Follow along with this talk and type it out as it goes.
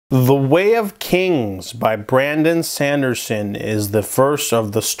The Way of Kings by Brandon Sanderson is the first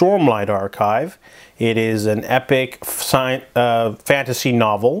of the Stormlight Archive. It is an epic fantasy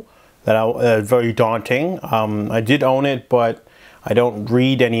novel that very daunting. I did own it, but I don't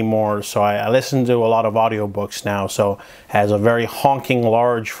read anymore, so I listen to a lot of audiobooks now. So it has a very honking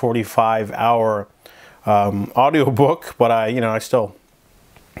large 45-hour audiobook, but I still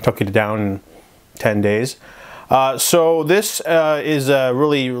took it down in 10 days. So this is a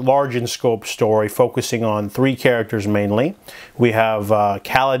really large in scope story focusing on three characters mainly. We have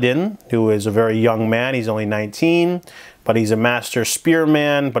Kaladin, who is a very young man. He's only 19, but he's a master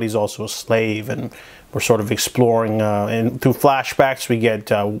spearman, but he's also a slave. And we're sort of exploring, and through flashbacks we get,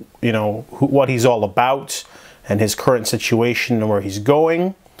 what he's all about and his current situation and where he's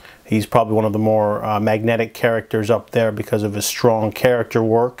going. He's probably one of the more magnetic characters up there because of his strong character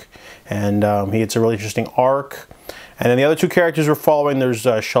work, and he gets a really interesting arc. And then the other two characters we're following, there's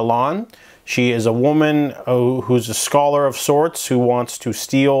Shallon. She is a woman who's a scholar of sorts who wants to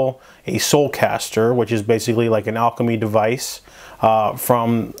steal a soul caster, which is basically like an alchemy device,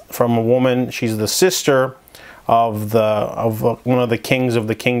 from a woman. She's the sister of one of the kings of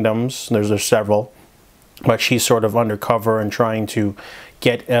the kingdoms. There's several, but she's sort of undercover and trying to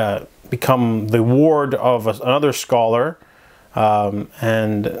become the ward of another scholar,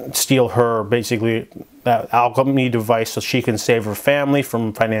 and steal her, basically, that alchemy device so she can save her family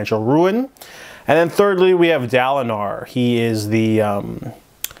from financial ruin. And then thirdly, we have Dalinar. He is the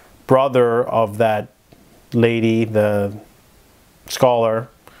brother of that lady, the scholar,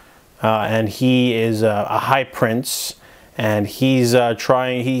 and he is a high prince, and he's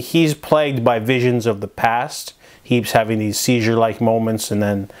he's plagued by visions of the past. He keeps having these seizure-like moments,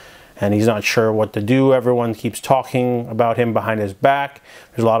 and he's not sure what to do. Everyone keeps talking about him behind his back.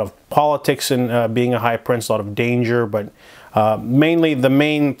 There's a lot of politics in being a high prince, a lot of danger, but mainly the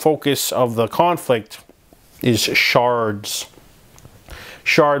main focus of the conflict is shards.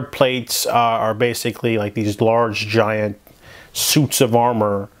 Shard plates are basically like these large, giant suits of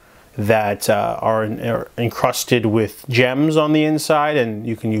armor that are encrusted with gems on the inside, and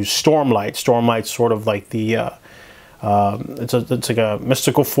you can use Stormlight. Stormlight's sort of like the it's like a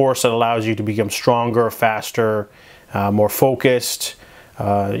mystical force that allows you to become stronger, faster, more focused.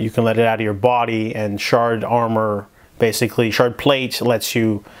 You can let it out of your body, and shard armor, basically shard plate, lets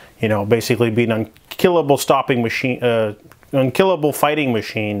you, basically be an unkillable unkillable fighting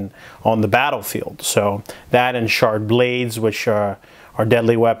machine on the battlefield. So that, and shard blades, which are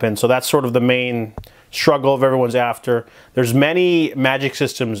deadly weapons. So that's sort of the main struggle of everyone's after. There's many magic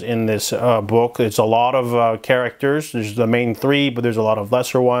systems in this book. It's a lot of characters. There's the main three, but there's a lot of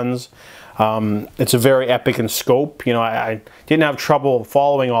lesser ones. It's a very epic in scope. I didn't have trouble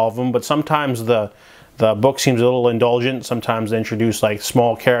following all of them, but sometimes the book seems a little indulgent. Sometimes they introduce like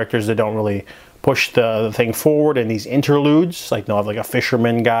small characters that don't really push the thing forward, and these interludes, like they'll have like a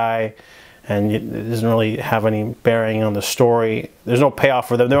fisherman guy, and it doesn't really have any bearing on the story. There's no payoff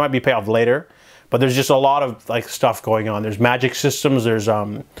for them. There might be payoff later, but there's just a lot of like stuff going on. There's magic systems, there's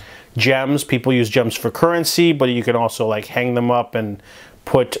gems. People use gems for currency, but you can also like hang them up and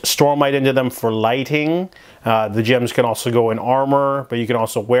put Stormlight into them for lighting. The gems can also go in armor, but you can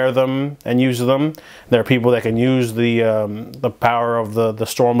also wear them and use them. There are people that can use the power of the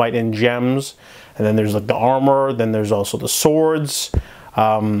Stormlight in gems. And then there's like the armor, then there's also the swords.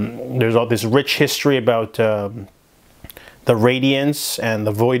 There's all this rich history about the Radiance and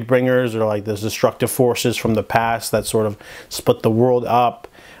the Voidbringers, are like those destructive forces from the past that sort of split the world up.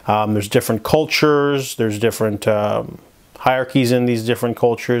 There's different cultures, there's different hierarchies in these different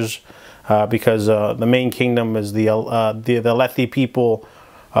cultures, because the main kingdom is the Alethi people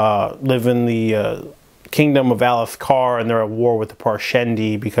live in the kingdom of Alethkar, and they're at war with the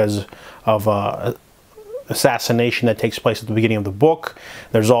Parshendi because of assassination that takes place at the beginning of the book.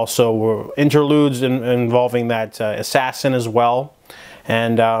 There's also interludes involving that assassin as well.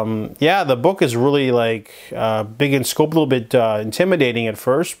 And yeah, the book is really like big in scope, a little bit intimidating at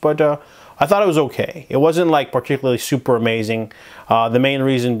first, but I thought it was okay. It wasn't like particularly super amazing. The main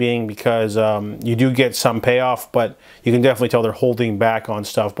reason being because you do get some payoff, but you can definitely tell they're holding back on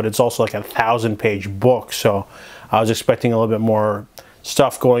stuff. But it's also like a 1000-page book, so I was expecting a little bit more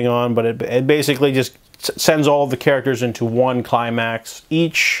stuff going on, but it basically just sends all of the characters into one climax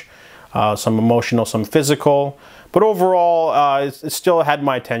each, some emotional, some physical. But overall, it still had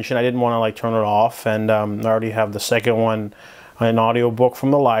my attention. I didn't want to like turn it off, and I already have the second one, an audiobook from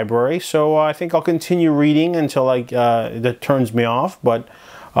the library, so I think I'll continue reading until that turns me off. But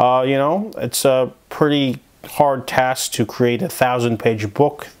it's a pretty hard task to create a 1000-page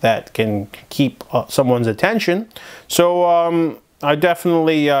book that can keep someone's attention. So I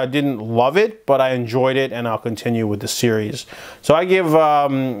definitely didn't love it, but I enjoyed it, and I'll continue with the series. So I give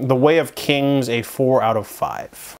The Way of Kings a 4 out of 5.